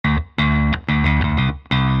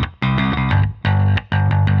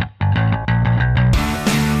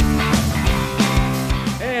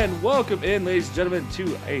welcome in, ladies and gentlemen,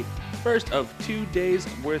 to a first of 2 days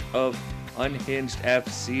worth of Unhinged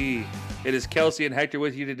FC. It is Kelsey and Hector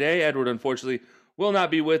with you today. Edward, unfortunately, will not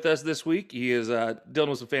be with us this week. He is dealing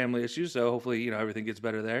with some family issues, so hopefully, everything gets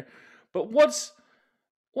better there. But once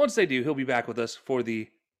they do, he'll be back with us for the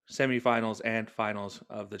semifinals and finals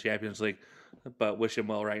of the Champions League. But wish him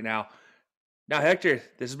well right now. Now, Hector,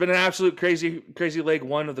 this has been an absolute crazy leg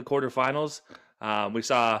one of the quarterfinals. We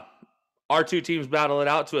saw our two teams battle it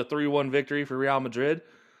out to a 3-1 victory for Real Madrid.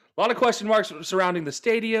 A lot of question marks surrounding the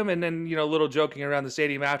stadium, and then, a little joking around the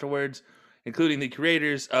stadium afterwards, including the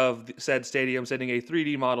creators of said stadium sending a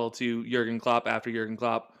 3D model to Jurgen Klopp after Jurgen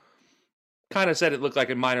Klopp kind of said it looked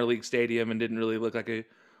like a minor league stadium and didn't really look like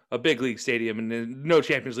a big league stadium, and no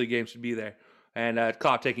Champions League game should be there. And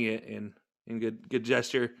Klopp taking it in good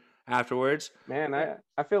gesture afterwards. Man,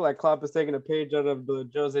 I feel like Klopp is taking a page out of the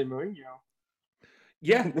Jose Mourinho.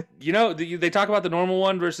 Yeah, they talk about the normal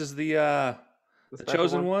one versus the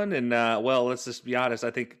chosen one, and well, let's just be honest. I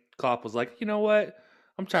think Klopp was like, you know what?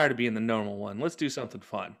 I'm tired of being the normal one. Let's do something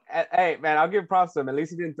fun. Hey, man, I'll give props to him. At least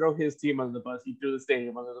he didn't throw his team under the bus. He threw the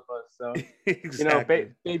stadium under the bus. So, exactly.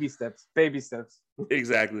 Baby steps.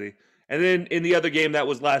 Exactly. And then in the other game that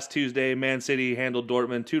was last Tuesday, Man City handled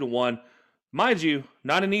Dortmund 2-1. Mind you,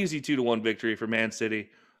 not an easy 2-1 victory for Man City.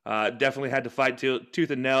 Definitely had to fight tooth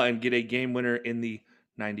and nail and get a game winner in the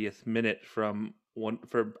 90th minute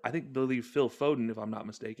I believe Phil Foden, if I'm not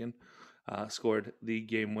mistaken, scored the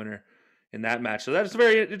game winner in that match. So that's a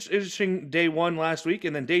very interesting day one last week,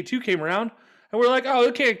 and then day two came around, and we're like,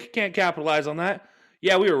 oh, can't capitalize on that.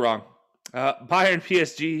 Yeah, we were wrong. Bayern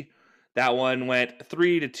PSG, that one went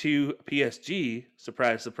 3-2 PSG.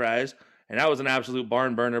 Surprise, surprise. And that was an absolute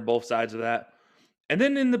barn burner, both sides of that. And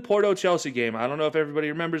then in the Porto-Chelsea game, I don't know if everybody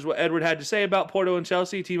remembers what Edward had to say about Porto and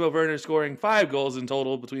Chelsea. Timo Werner scoring 5 goals in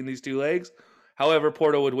total between these two legs. However,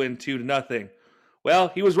 Porto would win 2-0. Well,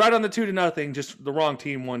 he was right on the 2-0, just the wrong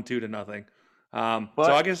team won 2-0.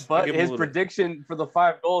 But his prediction for the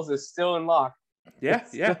 5 goals is still in lock. Yeah,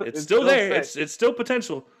 it's still there. It's still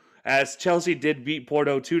potential, as Chelsea did beat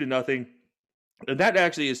Porto 2-0. And that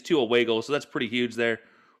actually is 2 away goals, so that's pretty huge there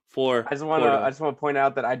for I just want to point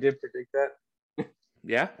out that I did predict that.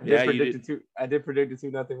 Yeah, I did predict a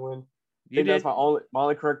 2-0 win. That's my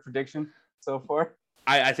only correct prediction so far.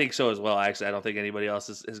 I think so as well. Actually, I don't think anybody else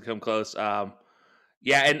has come close. And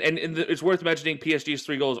it's worth mentioning PSG's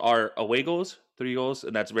 3 goals are away goals, 3 goals,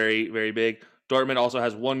 and that's very, very big. Dortmund also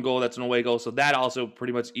has 1 goal that's an away goal, so that also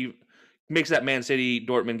pretty much makes that Man City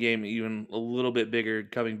Dortmund game even a little bit bigger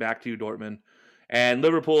coming back to Dortmund. And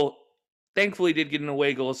Liverpool thankfully did get an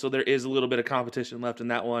away goal, so there is a little bit of competition left in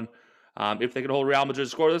that one. If they could hold Real Madrid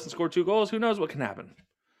scoreless and score 2 goals, who knows what can happen?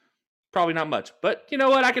 Probably not much, but you know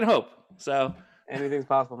what? I can hope. So anything's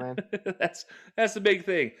possible, man. that's the big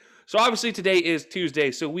thing. So obviously today is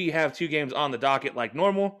Tuesday, so we have 2 games on the docket like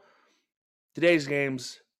normal. Today's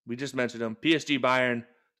games, we just mentioned them: PSG Bayern,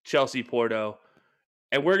 Chelsea Porto,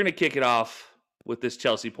 and we're gonna kick it off with this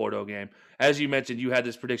Chelsea Porto game. As you mentioned, you had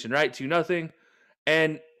this prediction right, 2-0,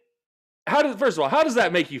 and first of all, how does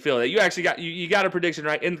that make you feel that you actually got a prediction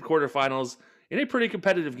right in the quarterfinals in a pretty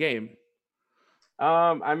competitive game?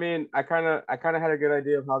 I mean, I kind of had a good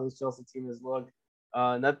idea of how this Chelsea team has looked.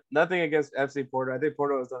 Nothing against FC Porto. I think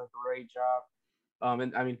Porto has done a great job.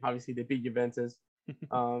 And I mean, obviously they beat Juventus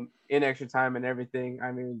in extra time and everything.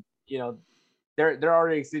 I mean, they're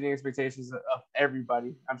already exceeding expectations of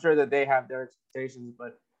everybody. I'm sure that they have their expectations,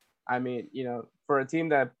 but I mean, for a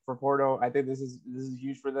team for Porto, I think this is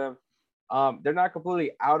huge for them. They're not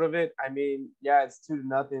completely out of it. I mean, yeah, it's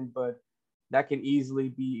 2-0, but that can easily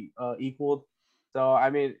be equaled. So I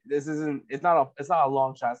mean, it's not a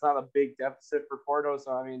long shot. It's not a big deficit for Porto.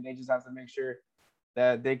 So I mean, they just have to make sure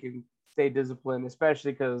that they can stay disciplined,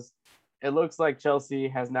 especially because it looks like Chelsea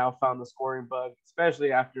has now found the scoring bug,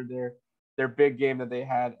 especially after their big game that they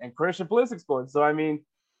had, and Christian Pulisic scored. So I mean,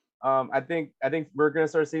 I think we're gonna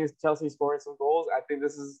start seeing Chelsea scoring some goals. I think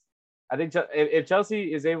if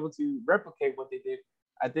Chelsea is able to replicate what they did,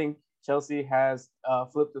 I think Chelsea has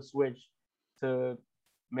flipped the switch to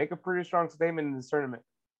make a pretty strong statement in this tournament.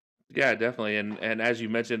 Yeah, definitely. And as you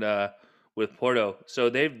mentioned with Porto, so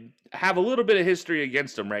they have a little bit of history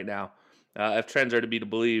against them right now, if trends are to be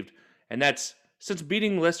believed. And that's since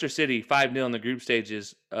beating Leicester City 5-0 in the group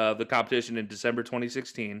stages of the competition in December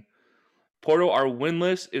 2016, Porto are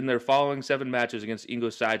winless in their following 7 matches against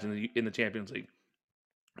English sides in the Champions League,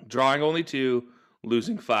 drawing only 2,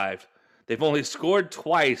 losing 5. They've only scored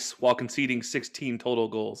twice while conceding 16 total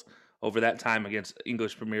goals over that time against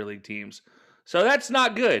English Premier League teams. So that's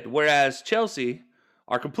not good. Whereas Chelsea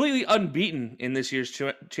are completely unbeaten in this year's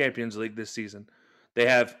Champions League this season. They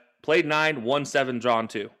have played 9, won 7, drawn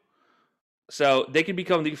 2. So they can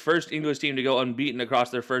become the first English team to go unbeaten across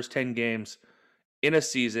their first 10 games in a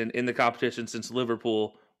season in the competition since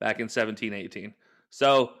Liverpool back in 17-18.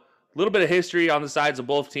 So a little bit of history on the sides of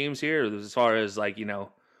both teams here as far as like,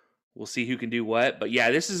 we'll see who can do what. But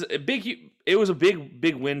yeah, this is it was a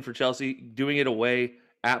big win for Chelsea doing it away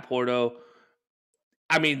at Porto.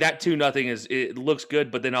 I mean, that 2-0 it looks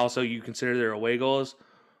good, but then also you consider their away goals.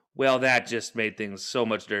 Well, that just made things so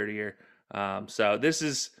much dirtier. So this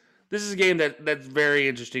is a game that's very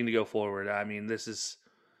interesting to go forward. I mean, it's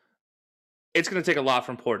going to take a lot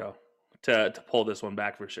from Porto to pull this one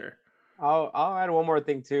back for sure. I'll add one more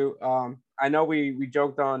thing too. I know we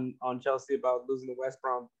joked on Chelsea about losing to West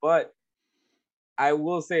Brom, but I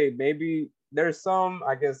will say maybe there's some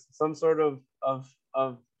sort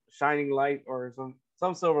of shining light or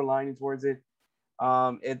some silver lining towards it.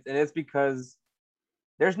 It's because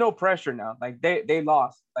there's no pressure now. Like they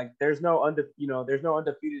lost. Like there's no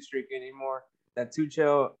undefeated streak anymore.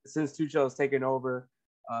 Since Tuchel has taken over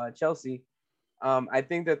Chelsea. I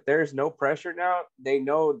think that there's no pressure now. They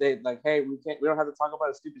know hey, we don't have to talk about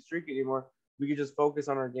a stupid streak anymore. We can just focus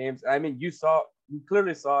on our games. I mean, you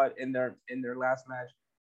clearly saw it in their last match.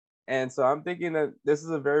 And so I'm thinking that this is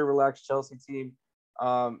a very relaxed Chelsea team.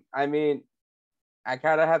 I mean, I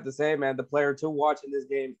kind of have to say, man, the player to watch in this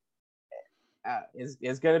game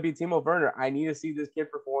is going to be Timo Werner. I need to see this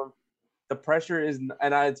kid perform. The pressure is,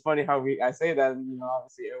 and it's funny how I say that, and,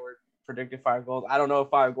 obviously Edward predicted 5 goals. I don't know if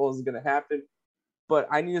 5 goals is going to happen, but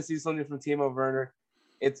I need to see something from Timo Werner.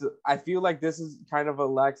 I feel like this is kind of a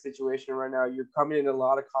lax situation right now. You're coming in a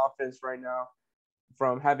lot of confidence right now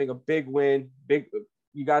from having a big win.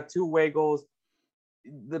 You got 2 away goals.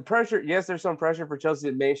 The pressure, yes, there's some pressure for Chelsea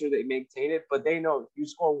to make sure they maintain it, but they know if you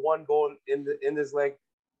score 1 goal in this leg,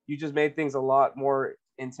 you just made things a lot more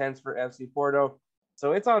intense for FC Porto.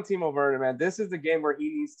 So it's on Timo Werner, man. This is the game where he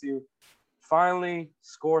needs to finally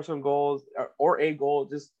score some goals or a goal.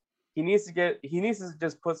 He needs to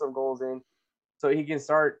just put some goals in so he can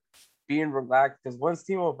start being relaxed. Because once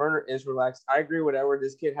Timo Werner is relaxed, I agree with Edward.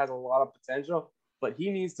 This kid has a lot of potential, but he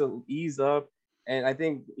needs to ease up. And I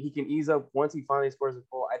think he can ease up once he finally scores a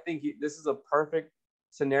goal. I think this is a perfect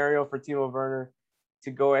scenario for Timo Werner to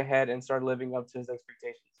go ahead and start living up to his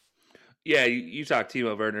expectations. Yeah, you talk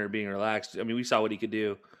Timo Werner being relaxed. I mean, we saw what he could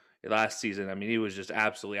do last season. I mean, he was just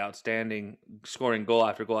absolutely outstanding, scoring goal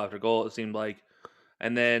after goal after goal, it seemed like.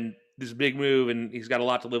 And then this big move, and he's got a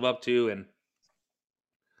lot to live up to. And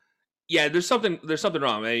yeah, there's something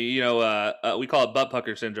wrong. We call it butt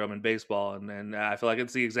pucker syndrome in baseball, and I feel like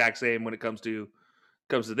it's the exact same when it comes to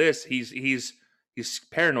this. He's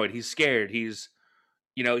paranoid. He's scared.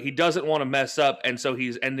 He doesn't want to mess up, and so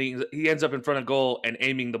he ends up in front of goal and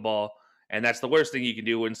aiming the ball, and that's the worst thing you can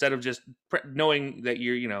do. Instead of just knowing that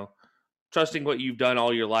you're trusting what you've done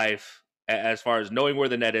all your life as far as knowing where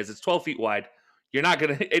the net is. It's 12 feet wide. You're not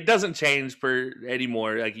gonna. It doesn't change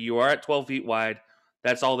anymore. Like, you are at 12 feet wide.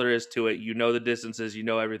 That's all there is to it. You know the distances. You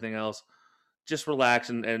know everything else. Just relax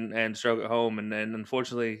and stroke it home. And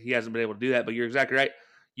unfortunately, he hasn't been able to do that. But you're exactly right.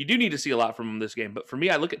 You do need to see a lot from him this game. But for me,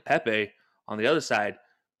 I look at Pepe on the other side.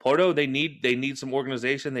 Porto, they need some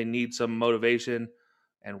organization. They need some motivation.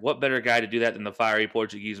 And what better guy to do that than the fiery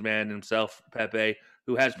Portuguese man himself, Pepe,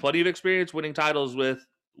 who has plenty of experience winning titles with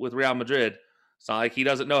Real Madrid. It's not like he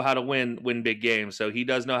doesn't know how to win big games. So he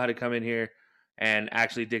does know how to come in here and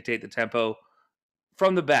actually dictate the tempo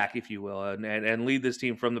from the back, if you will, and lead this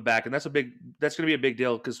team from the back. And that's going to be a big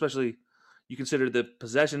deal, because especially you consider the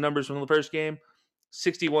possession numbers from the first game,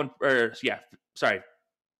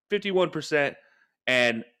 51%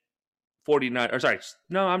 and 49, or sorry,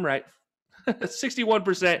 no, I'm right.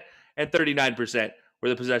 61% and 39% were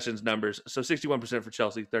the possessions numbers. So 61% for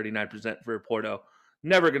Chelsea, 39% for Porto.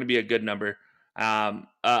 Never going to be a good number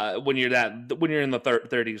when you're in the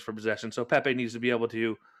 30s for possession. So Pepe needs to be able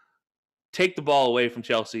to take the ball away from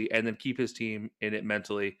Chelsea and then keep his team in it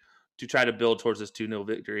mentally to try to build towards this 2-0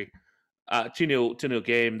 victory, 2-0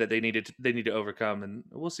 game that they need to overcome. And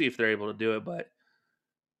we'll see if they're able to do it, but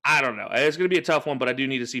I don't know. It's going to be a tough one, but I do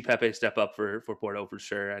need to see Pepe step up for Porto for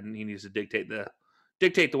sure, and he needs to dictate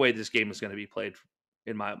the way this game is going to be played.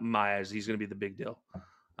 In my eyes, he's going to be the big deal.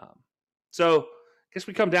 So I guess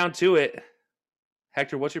we come down to it.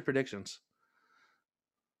 Hector, what's your predictions?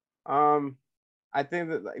 I think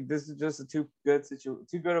that this is just too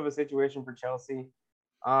good of a situation for Chelsea.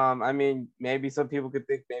 I mean, maybe some people could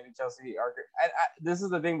think maybe Chelsea are. This is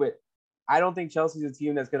the thing, but I don't think Chelsea's a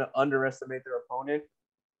team that's going to underestimate their opponent.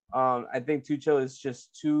 I think Tuchel is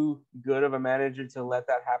just too good of a manager to let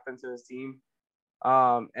that happen to his team.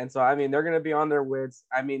 And so, I mean, they're going to be on their wits.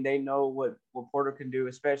 I mean, they know what Porto can do,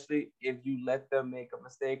 especially if you let them make a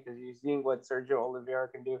mistake, because you've seen what Sergio Oliveira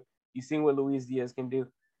can do. You've seen what Luis Diaz can do.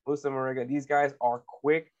 Musa Marega. These guys are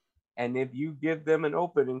quick. And if you give them an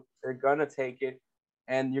opening, they're going to take it,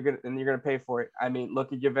 and you're gonna pay for it. I mean,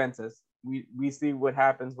 look at Juventus. We see what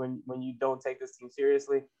happens when you don't take this team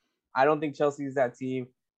seriously. I don't think Chelsea is that team.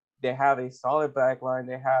 They have a solid back line.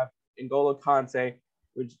 They have N'Golo Kante,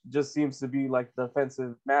 which just seems to be like the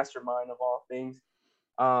defensive mastermind of all things.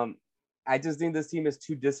 I just think this team is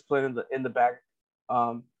too disciplined in the back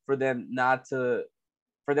for them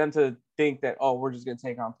to think that, oh, we're just gonna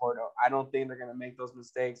take on Porto. I don't think they're gonna make those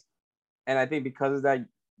mistakes, and I think because of that,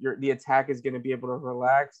 the attack is gonna be able to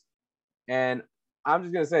relax. And I'm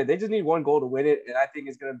just gonna say they just need one goal to win it, and I think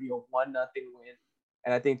it's gonna be a 1-0 win.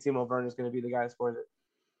 And I think Timo Werner is gonna be the guy who scores it.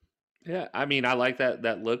 Yeah, I mean, I like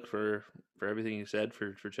that look for everything you said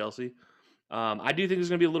for Chelsea. I do think it's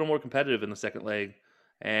going to be a little more competitive in the second leg,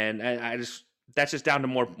 and I just that's just down to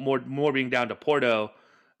more being down to Porto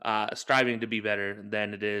striving to be better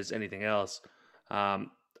than it is anything else. I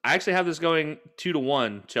actually have this going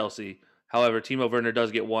 2-1 Chelsea. However, Timo Werner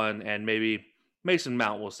does get one, and maybe Mason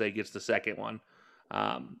Mount will say gets the second one.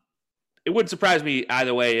 It wouldn't surprise me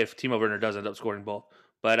either way if Timo Werner does end up scoring both,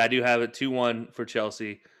 but I do have it 2-1 for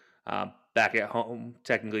Chelsea. Back at home,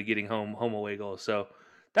 technically getting home away goals. So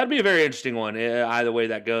that'd be a very interesting one, either way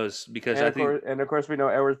that goes. Because of course, we know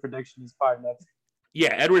Edward's prediction is 5-0.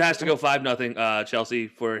 Yeah, Edward has to go 5-0 Chelsea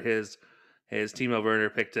for his Timo Werner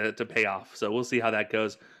pick to pay off. So we'll see how that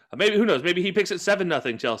goes. Maybe who knows? Maybe he picks it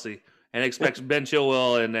 7-0 Chelsea and expects Ben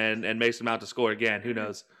Chilwell and Mason Mount to score again. Who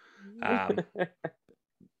knows?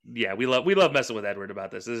 Yeah, we love messing with Edward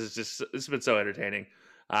about this. It's been so entertaining.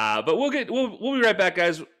 But we'll be right back,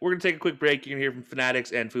 guys. We're gonna take a quick break. You can hear from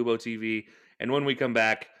Fanatics and Fubo TV, and when we come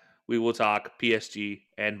back, we will talk PSG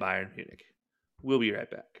and Bayern Munich. We'll be right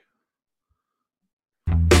back.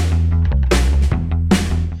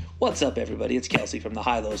 What's up, everybody? It's Kelsey from the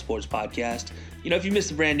High Low Sports Podcast. If you missed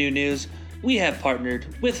the brand new news, we have partnered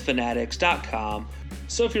with Fanatics.com.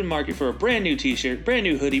 So if you're in the market for a brand new t-shirt, brand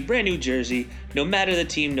new hoodie, brand new jersey, no matter the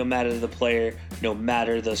team, no matter the player, no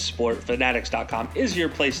matter the sport, Fanatics.com is your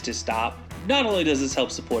place to stop. Not only does this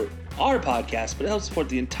help support our podcast, but it helps support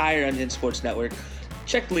the entire Unhinged Sports Network.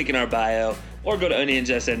 Check the link in our bio or go to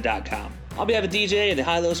unhingedsn.com. On behalf of DJ and the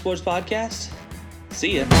High Low Sports Podcast,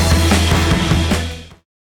 see ya.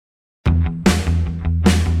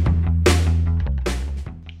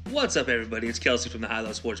 What's up, everybody? It's Kelsey from the High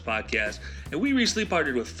Low Sports Podcast, and we recently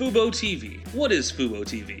partnered with Fubo TV. What is Fubo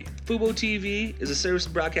TV? Fubo TV is a service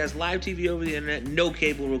to broadcast live TV over the internet, no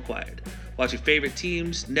cable required. Watch your favorite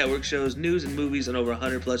teams, network shows, news, and movies on over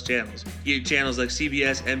 100 plus channels. You get channels like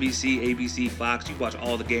CBS, NBC, ABC, Fox. You can watch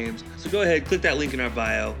all the games. So go ahead, click that link in our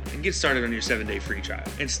bio, and get started on your 7-day free trial.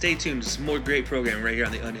 And stay tuned to some more great programming right here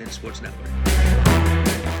on the Unhinged Sports Network.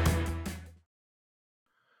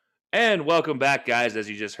 And welcome back, guys, as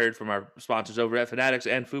you just heard from our sponsors over at Fanatics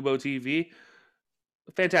and Fubo TV.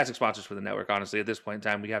 Fantastic sponsors for the network, honestly. At this point in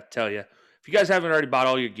time, we have to tell you, if you guys haven't already bought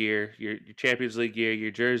all your gear, your Champions League gear, your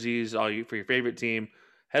jerseys, for your favorite team,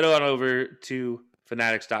 head on over to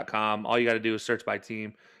Fanatics.com. All you got to do is search by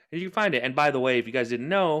team, and you can find it. And by the way, if you guys didn't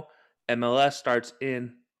know, MLS starts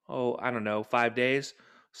in, 5 days.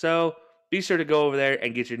 So be sure to go over there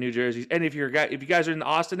and get your new jerseys. And if you guys are in the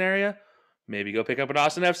Austin area, maybe go pick up an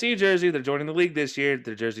Austin FC jersey. They're joining the league this year.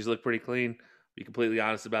 Their jerseys look pretty clean. Be completely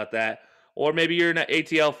honest about that. Or maybe you're an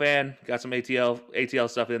ATL fan, got some ATL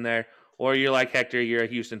stuff in there. Or you're like Hector, you're a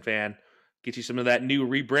Houston fan. Get you some of that new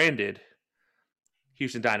rebranded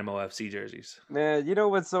Houston Dynamo FC jerseys. Man, you know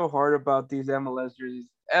what's so hard about these MLS jerseys?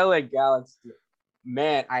 LA Galaxy.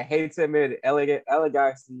 Man, I hate to admit it. LA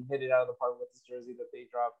Galaxy hit it out of the park with this jersey that they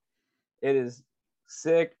dropped. It is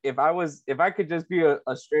sick. If I could just be a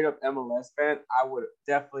straight up MLS fan, I would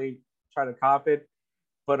definitely try to cop it,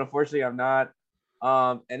 but unfortunately I'm not.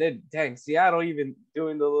 And then dang, Seattle even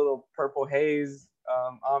doing the little purple haze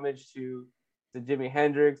homage to Jimi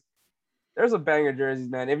Hendrix. There's a banger jerseys,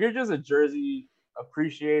 man. If you're just a jersey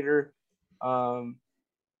appreciator,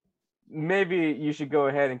 maybe you should go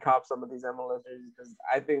ahead and cop some of these MLS jerseys, because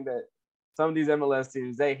I think that some of these MLS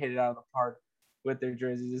teams, they hit it out of the park with their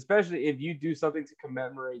jerseys, especially if you do something to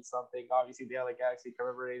commemorate something. Obviously, the LA Galaxy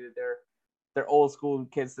commemorated their old school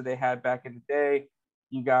kits that they had back in the day.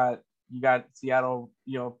 You got Seattle,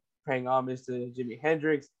 paying homage to Jimi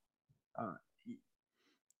Hendrix.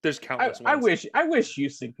 There's countless ones. I wish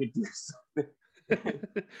Houston could do something.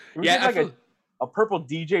 Yeah, a purple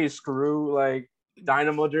DJ screw, like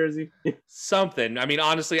Dynamo jersey. something. I mean,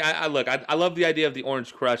 honestly, I look, I love the idea of the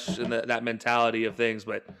orange crush and that mentality of things,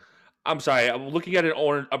 but I'm sorry, I'm looking at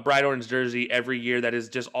a bright orange jersey every year that is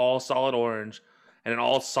just all solid orange and an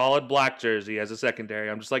all solid black jersey as a secondary.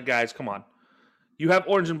 I'm just like, guys, come on. You have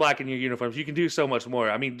orange and black in your uniforms. You can do so much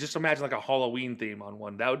more. I mean, just imagine like a Halloween theme on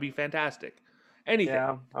one. That would be fantastic. Anything.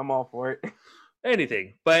 Yeah, I'm all for it.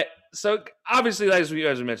 Anything. But so obviously, as we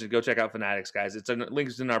mentioned, go check out Fanatics, guys. It's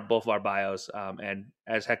links in both of our bios. And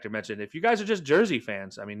as Hector mentioned, if you guys are just jersey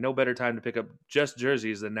fans, I mean, no better time to pick up just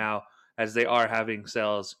jerseys than now, as they are having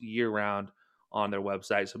sales year round on their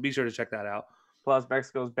website. So be sure to check that out. Plus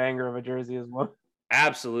Mexico's banger of a jersey as well.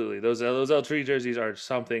 Absolutely, those L3 jerseys are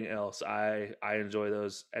something else. I enjoy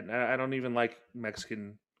those, and I don't even like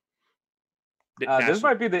Mexican. This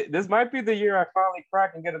might be the year I finally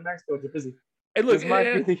crack and get a Mexico jersey. And look,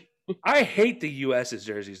 I hate the U.S.'s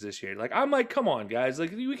jerseys this year. Like, I'm like, come on, guys!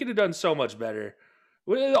 Like, we could have done so much better.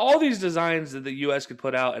 With all these designs that the U.S. could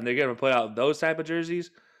put out, and they're gonna put out those type of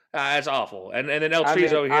jerseys. That's awful. And then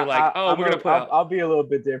L3's over here we're gonna put out. I'll be a little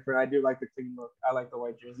bit different. I do like the clean look. I like the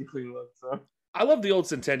white jersey clean look. So. I love the old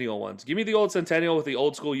Centennial ones. Give me the old Centennial with the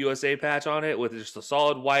old school USA patch on it, with just the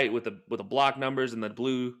solid white with the block numbers and the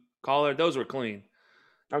blue collar. Those were clean.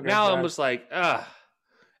 Okay, now I'm just like,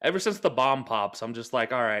 ever since the bomb pops, I'm just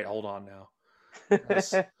like, all right, hold on now.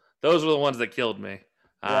 Those were the ones that killed me.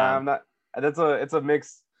 Yeah, I'm not. It's a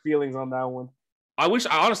mixed feelings on that one. I wish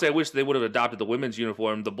they would have adopted the women's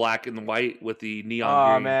uniform, the black and the white with the neon.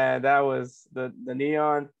 Oh green. Man, that was the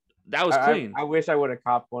neon. That was clean. I wish I would have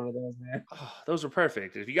copped one of those, man. Oh, those were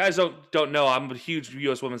perfect. If you guys don't know, I'm a huge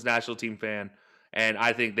U.S. Women's National Team fan, and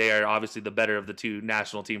I think they are obviously the better of the two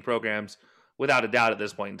national team programs, without a doubt at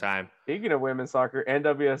this point in time. Speaking of women's soccer,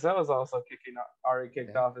 NWSL is also already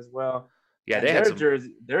kicked off as well. Yeah, and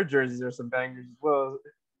their jerseys are some bangers as well.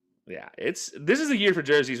 Yeah, this is a year for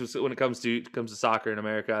jerseys when it comes to soccer in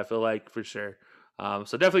America. I feel like for sure.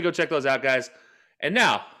 So definitely go check those out, guys. And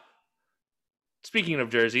now, speaking of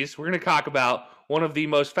jerseys, we're going to talk about one of the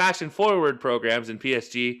most fashion-forward programs in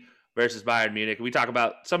PSG versus Bayern Munich. We talk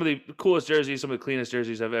about some of the coolest jerseys, some of the cleanest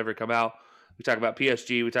jerseys that have ever come out. We talk about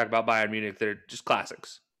PSG. We talk about Bayern Munich. They're just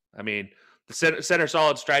classics. I mean, the center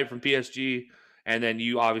solid stripe from PSG, and then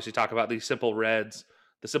you obviously talk about these simple reds,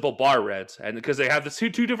 the simple bar reds, and because they have the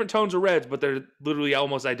two different tones of reds, but they're literally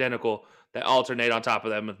almost identical that alternate on top of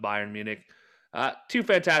them with Bayern Munich. Two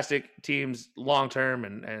fantastic teams long term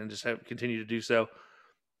and just have continue to do so.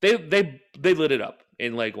 They lit it up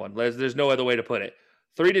in leg one. There's no other way to put it.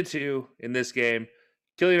 3-2 in this game.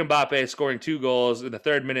 Kylian Mbappe scoring 2 goals in the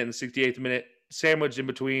 3rd minute and the 68th minute, sandwiched in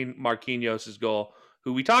between Marquinhos' goal,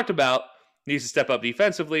 who we talked about needs to step up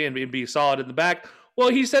defensively and be solid in the back. Well,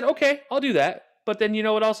 he said, okay, I'll do that. But then you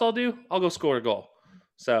know what else I'll do? I'll go score a goal.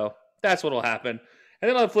 So that's what will happen. And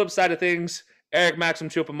then on the flip side of things, Eric Maxim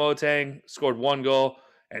Choupo-Moting scored 1 goal,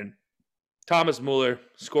 and Thomas Muller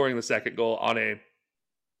scoring the 2nd goal on a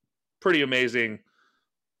pretty amazing,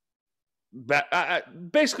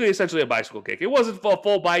 basically essentially a bicycle kick. It wasn't a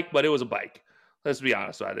full bike, but it was a bike. Let's be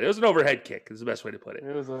honest about it. It was an overhead kick. Is the best way to put it.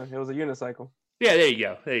 It was a unicycle. Yeah, there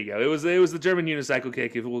you go. It was the German unicycle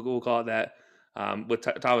kick, if we'll call it that, with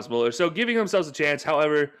Thomas Muller. So giving themselves a chance.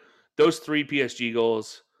 However, those 3 PSG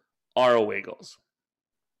goals are away goals.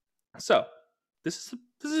 So this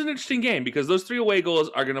is an interesting game because those 3 away goals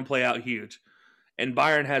are going to play out huge. And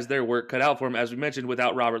Bayern has their work cut out for them, as we mentioned,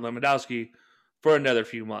 without Robert Lewandowski for another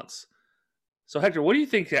few months. So, Hector, what do you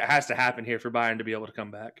think has to happen here for Bayern to be able to come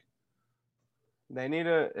back? They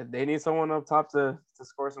need someone up top to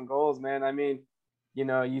score some goals, man. I mean,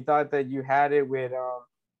 you thought that you had it with I'm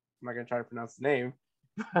not gonna try to pronounce the name,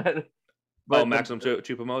 but Maxim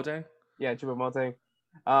Choupo-Moting? Yeah, Choupo-Moting.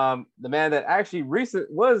 The man that actually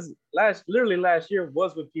last year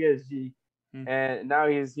was with PSG, and now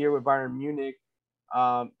he's here with Bayern Munich.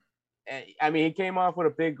 And I mean, he came off with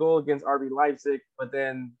a big goal against RB Leipzig, but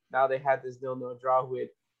then now they had this 0-0 draw with,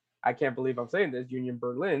 I can't believe I'm saying this, Union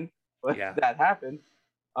Berlin, but that happened.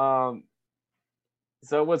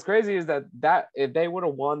 So what's crazy is that if they would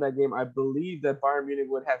have won that game, I believe that Bayern Munich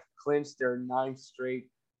would have clinched their 9th straight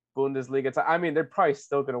Bundesliga title. I mean, they're probably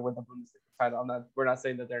still going to win the Bundesliga title. We're not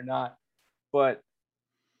saying that they're not, but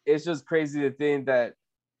it's just crazy to think that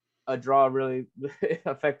a draw really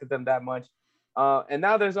affected them that much. And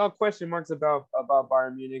now there's all question marks about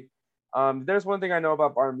Bayern Munich. There's one thing I know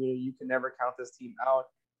about Bayern Munich: you can never count this team out.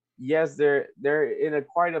 Yes, they're in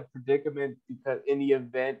quite a predicament because in the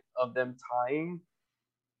event of them tying.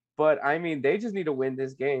 But I mean, they just need to win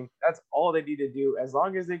this game. That's all they need to do. As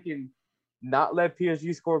long as they can not let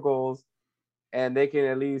PSG score goals, and they can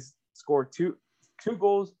at least score two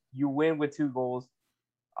goals you win with 2 goals.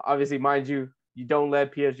 Obviously, mind you, you don't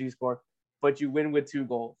let PSG score, but you win with 2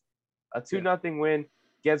 goals. A 2-0 win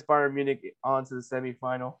gets Bayern Munich onto the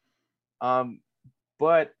semifinal.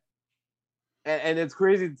 But it's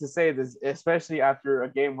crazy to say this, especially after a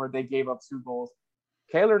game where they gave up 2 goals.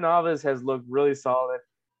 Keylor Navas has looked really solid.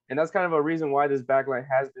 And that's kind of a reason why this backline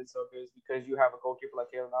has been so good, is because you have a goalkeeper like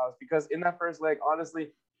Keylor Navas. Because in that first leg, honestly,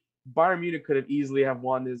 Bayern Munich could have easily have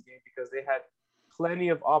won this game because they had plenty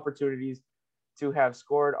of opportunities to have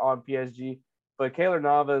scored on PSG. But Keylor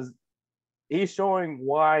Navas, he's showing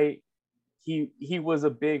why he was a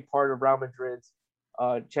big part of Real Madrid's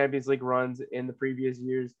Champions League runs in the previous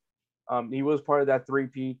years. He was part of that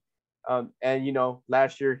three-peat. And, you know,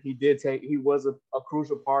 last year he was a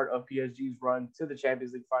crucial part of PSG's run to the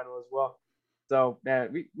Champions League final as well. So,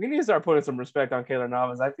 man, we need to start putting some respect on Keylor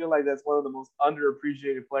Navas. I feel like that's one of the most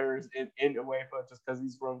underappreciated players in UEFA just because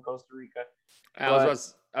he's from Costa Rica. I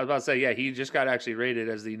was about to say, yeah, he just got actually rated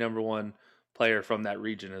as the number 1 player from that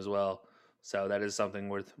region as well. So that is something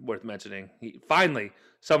worth mentioning. Finally,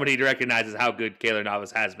 somebody recognizes how good Keylor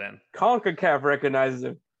Navas has been. CONCACAF recognizes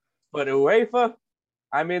him. But UEFA,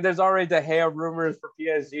 I mean, there's already De Gea rumors for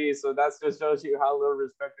PSG, so that just shows you how little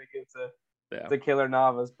respect they give to Keylor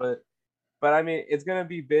Navas. But I mean, it's gonna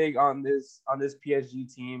be big on this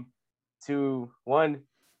PSG team.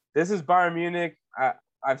 This is Bayern Munich.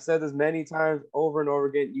 I've said this many times over and over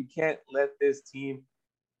again. You can't let this team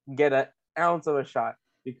get an ounce of a shot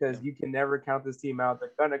because you can never count this team out.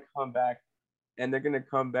 They're gonna come back, and they're gonna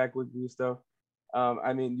come back with gusto.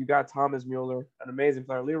 I mean, you got Thomas Mueller, an amazing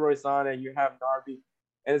player. Leroy Sané, you have Narby.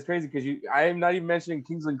 And it's crazy because I am not even mentioning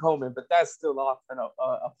Kingsley Coleman, but that's still often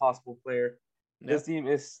a possible player. Yep. This team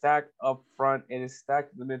is stacked up front and is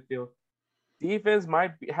stacked in the midfield. Defense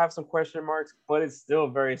might have some question marks, but it's still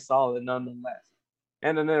very solid nonetheless.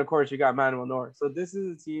 And then, of course, you got Manuel Neuer. So this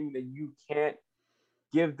is a team that you can't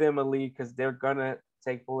give them a lead because they're going to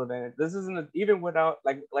take full advantage. This isn't even without,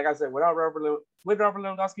 like I said, without Robert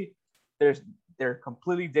Lewandowski, they're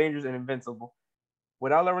completely dangerous and invincible.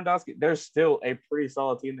 Without Lewandowski, they're still a pretty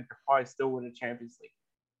solid team that could probably still win a Champions League.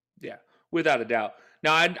 Yeah, without a doubt.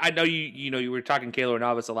 Now, I know you were talking Keylor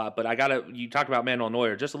Navas a lot, but you talked about Manuel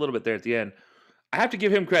Neuer just a little bit there at the end. I have to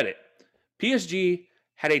give him credit. PSG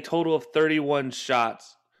had a total of 31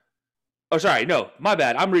 shots. Oh, sorry, no, my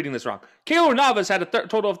bad. I'm reading this wrong. Keylor Navas had a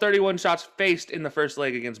total of 31 shots faced in the first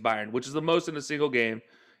leg against Bayern, which is the most in a single game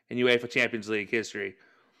in UEFA Champions League history.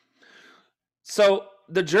 So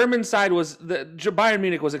the German side Bayern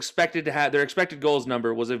Munich was expected to have, their expected goals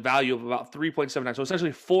number was a value of about 3.79. So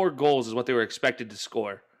essentially 4 goals is what they were expected to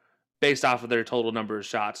score based off of their total number of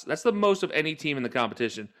shots. That's the most of any team in the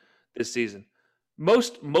competition this season.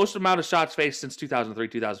 Most amount of shots faced since 2003,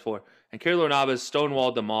 2004. And Keylor Navas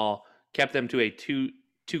stonewalled them all, kept them to a two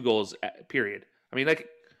goals period. I mean, like,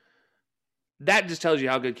 that just tells you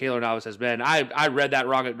how good Keylor Navas has been. I read that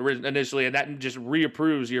wrong initially, and that just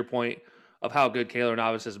reapproves your point of how good Keylor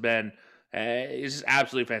Navas has been. It's just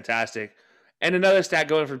absolutely fantastic. And another stat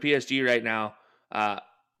going for PSG right now,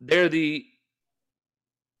 they're the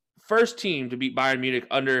first team to beat Bayern Munich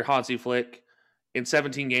under Hansi Flick in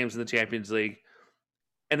 17 games in the Champions League.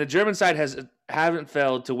 And the German side haven't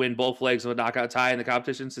failed to win both legs of a knockout tie in the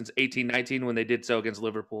competition since 18-19 when they did so against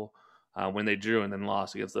Liverpool, when they drew and then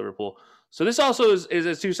lost against Liverpool. So this also is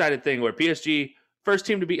a two-sided thing where PSG, first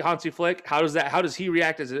team to beat Hansi Flick. How does he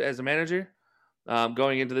react as a manager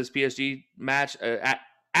going into this PSG match at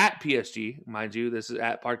PSG, mind you? This is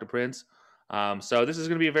at Parc des Princes. So this is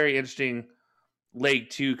going to be a very interesting leg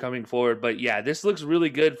 2 coming forward. But yeah, this looks really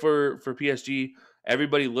good for PSG.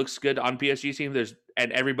 Everybody looks good on PSG's team.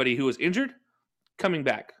 And everybody who was injured coming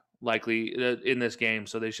back likely in this game,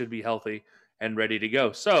 so they should be healthy and ready to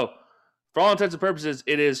go. So for all intents and purposes,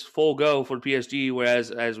 it is full go for PSG, whereas,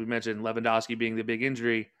 as we mentioned, Lewandowski being the big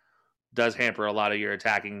injury does hamper a lot of your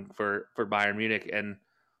attacking for Bayern Munich, and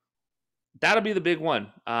that'll be the big one.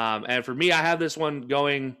 And for me, I have this one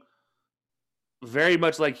going very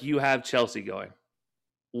much like you have Chelsea going.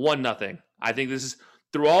 1-0. I think this is,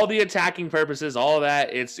 through all the attacking purposes, all of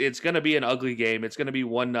that, it's going to be an ugly game. It's going to be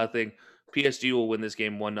 1-0. PSG will win this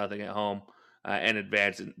game 1-0 at home and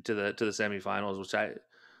advance to the semifinals, which I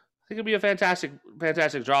think it'll be a fantastic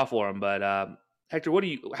draw for them. But Hector,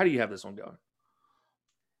 how do you have this one going?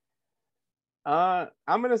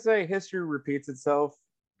 I'm gonna say history repeats itself,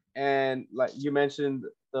 and like you mentioned,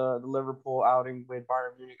 the Liverpool outing with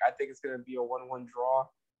Bayern Munich, I think it's gonna be a 1-1 draw.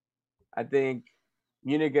 I think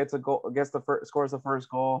Munich scores the first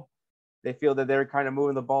goal. They feel that they're kind of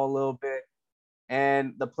moving the ball a little bit,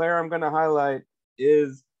 and the player I'm gonna highlight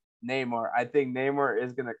is Neymar. I think Neymar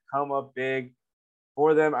is gonna come up big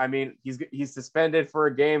for them. I mean, he's suspended for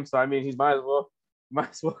a game, so I mean, he might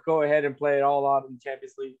as well go ahead and play it all out in the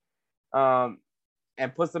Champions League,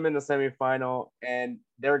 and puts them in the semifinal. And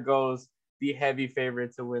there goes the heavy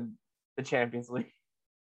favorite to win the Champions League.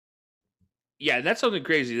 Yeah, that's something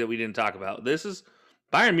crazy that we didn't talk about. This is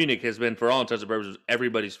Bayern Munich has been, for all intents and purposes,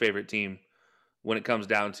 everybody's favorite team when it comes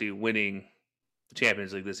down to winning the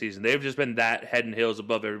Champions League this season. They've just been that head and heels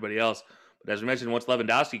above everybody else. But as we mentioned, once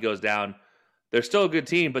Lewandowski goes down, they're still a good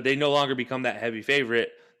team, but they no longer become that heavy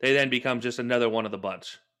favorite. They then become just another one of the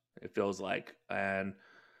bunch, it feels like. And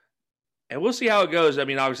we'll see how it goes. I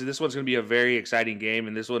mean, obviously, this one's going to be a very exciting game.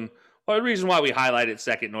 And this one, well, the reason why we highlight it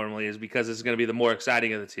second normally is because it's going to be the more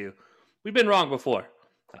exciting of the two. We've been wrong before.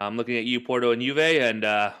 I'm looking at you, Porto and Juve, and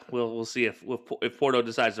we'll see if Porto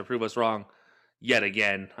decides to prove us wrong yet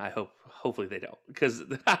again. Hopefully they don't, because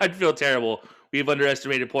I'd feel terrible. We've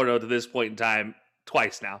underestimated Porto to this point in time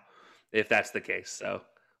twice now, if that's the case. So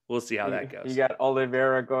we'll see how that goes. You got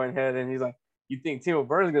Oliveira going ahead, and he's like, "You think Timo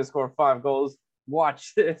Werner's going to score 5 goals?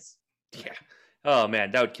 Watch this." Yeah. Oh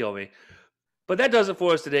man, that would kill me. But that does it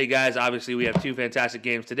for us today, guys. Obviously, we have 2 fantastic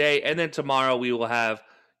games today, and then tomorrow we will have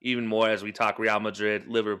even more as we talk Real Madrid,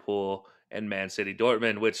 Liverpool, and Man City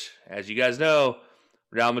Dortmund, which, as you guys know,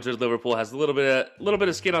 Real Madrid, Liverpool has a little bit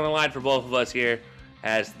of skin on the line for both of us here,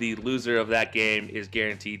 as the loser of that game is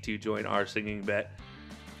guaranteed to join our singing bet.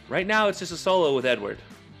 Right now, it's just a solo with Edward.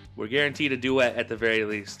 We're guaranteed a duet at the very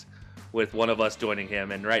least with one of us joining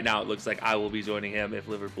him, and right now it looks like I will be joining him if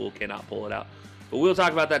Liverpool cannot pull it out. But we'll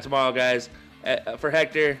talk about that tomorrow, guys. For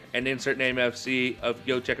Hector and Insert Name FC,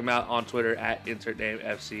 go check him out on Twitter at Insert Name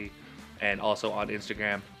FC, and also on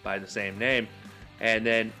Instagram by the same name. And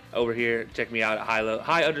then over here, check me out at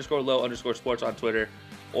high_low_sports on Twitter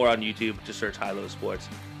or on YouTube. Just search High Low Sports.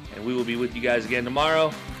 And we will be with you guys again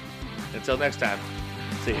tomorrow. Until next time,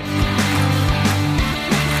 see ya.